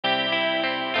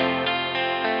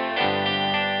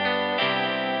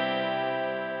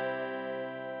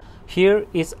Here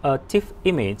is a TIFF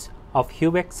image of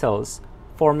HUVEC cells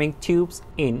forming tubes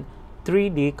in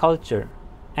 3D culture,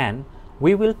 and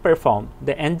we will perform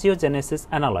the angiogenesis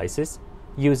analysis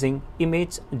using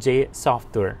ImageJ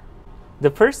software.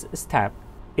 The first step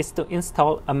is to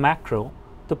install a macro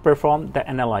to perform the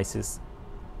analysis.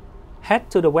 Head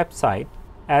to the website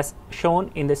as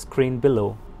shown in the screen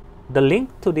below. The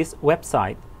link to this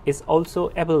website is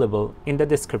also available in the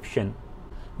description.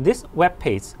 This web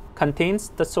page contains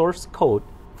the source code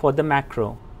for the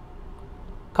macro.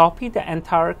 Copy the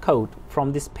entire code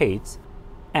from this page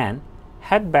and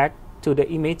head back to the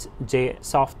ImageJ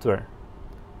software.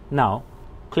 Now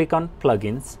click on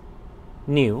Plugins,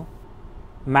 New,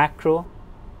 Macro,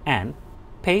 and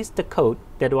paste the code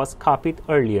that was copied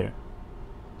earlier.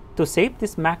 To save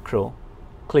this macro,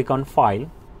 click on File,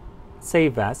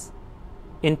 Save As,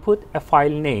 input a file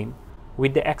name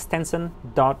with the extension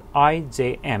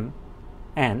 .ijm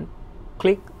and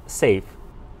click Save.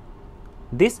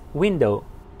 This window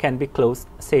can be closed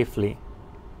safely.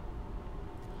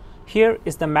 Here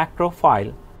is the macro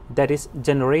file that is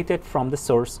generated from the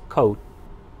source code.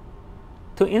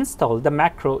 To install the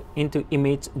macro into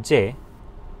ImageJ,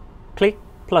 click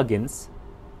Plugins,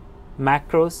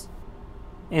 Macros,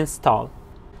 Install.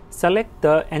 Select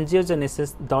the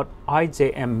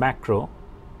angiogenesis.ijm macro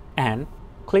and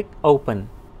click Open.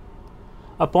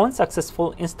 Upon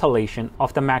successful installation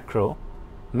of the macro,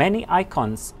 many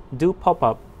icons do pop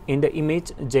up in the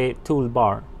ImageJ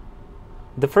toolbar.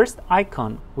 The first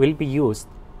icon will be used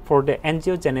for the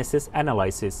angiogenesis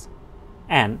analysis,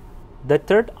 and the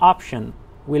third option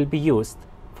will be used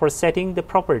for setting the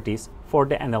properties for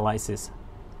the analysis.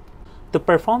 To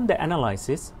perform the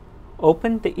analysis,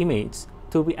 open the image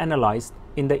to be analyzed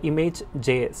in the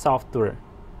ImageJ software.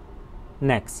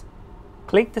 Next,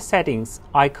 click the Settings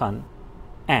icon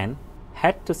and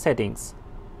head to Settings.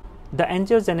 The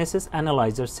Angiogenesis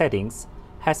Analyzer settings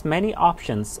has many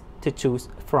options to choose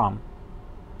from.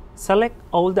 Select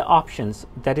all the options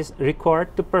that is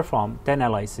required to perform the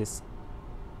analysis.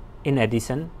 In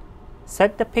addition,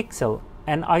 set the pixel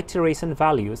and iteration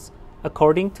values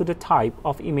according to the type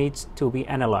of image to be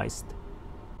analyzed.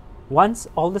 Once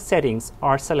all the settings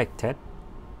are selected,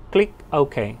 click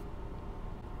OK.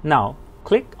 Now,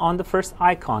 click on the first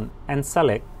icon and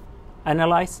select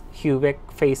Analyze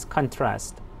HUVEC Phase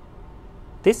Contrast.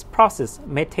 This process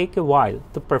may take a while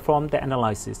to perform the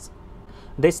analysis.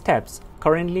 The steps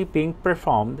currently being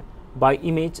performed by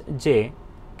ImageJ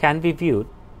can be viewed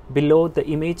below the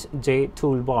ImageJ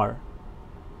toolbar.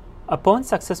 Upon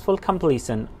successful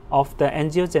completion of the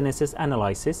angiogenesis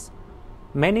analysis,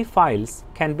 many files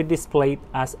can be displayed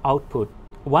as output.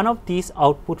 One of these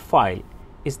output files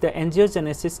is the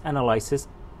angiogenesis analysis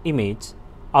image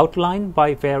outlined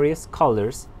by various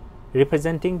colors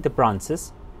representing the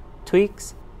branches,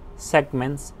 twigs,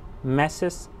 segments,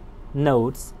 meshes,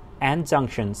 nodes, and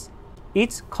junctions.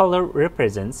 Each color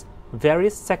represents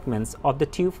various segments of the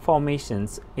tube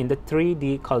formations in the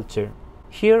 3D culture.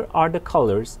 Here are the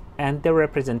colors and their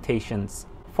representations.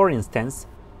 For instance,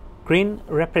 green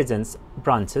represents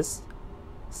branches,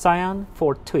 cyan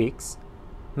for twigs,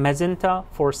 magenta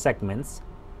for segments,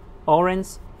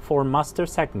 orange for master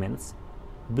segments,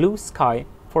 blue sky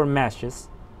for meshes,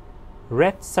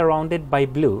 red surrounded by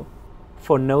blue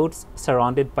for nodes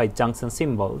surrounded by junction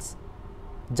symbols,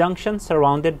 junction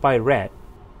surrounded by red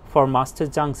for master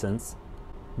junctions,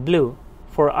 blue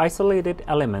for isolated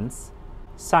elements,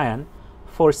 cyan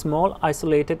for small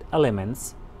isolated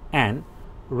elements, and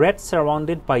red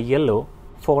surrounded by yellow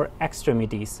for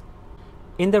extremities.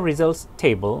 In the results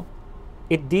table,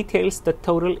 it details the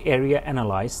total area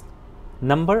analyzed,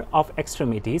 number of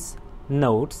extremities,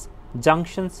 nodes,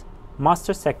 junctions,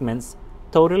 master segments,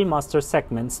 total master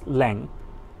segments length,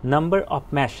 number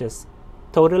of meshes,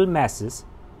 total meshes,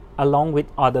 along with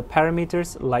other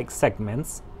parameters like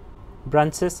segments,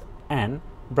 branches, and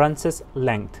branches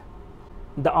length.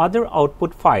 The other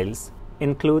output files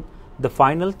include the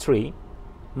final tree,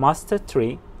 master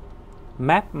tree,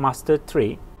 map master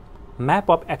tree, map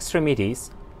of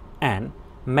extremities, and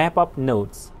map of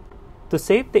nodes. To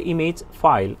save the image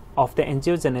file of the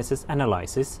angiogenesis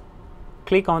analysis,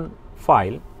 click on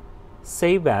File,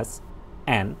 Save As,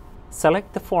 and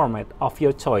select the format of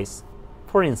your choice,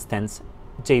 for instance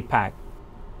JPEG,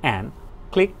 and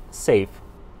click Save.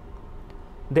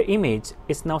 The image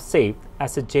is now saved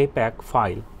as a JPEG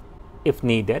file. If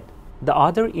needed, the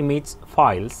other image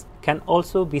files can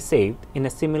also be saved in a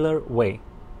similar way.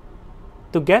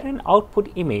 To get an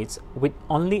output image with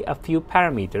only a few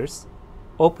parameters,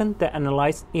 open the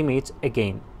Analyze image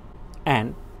again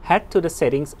and head to the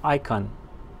Settings icon.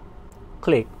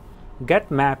 Click Get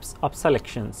Maps of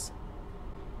Selections.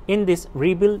 In this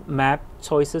Rebuild Map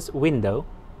Choices window,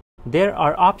 there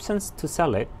are options to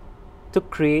select to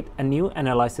create a new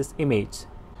analysis image.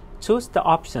 Choose the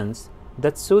options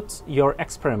that suits your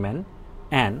experiment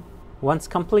and, once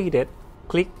completed,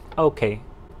 click OK.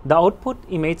 The output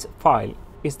image file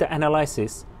is the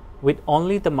analysis with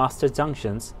only the master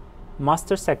junctions,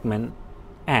 master segment,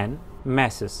 and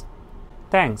meshes.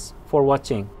 Thanks for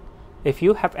watching. If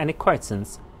you have any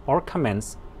questions or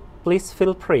comments, please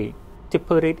feel free to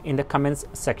put it in the comments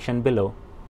section below.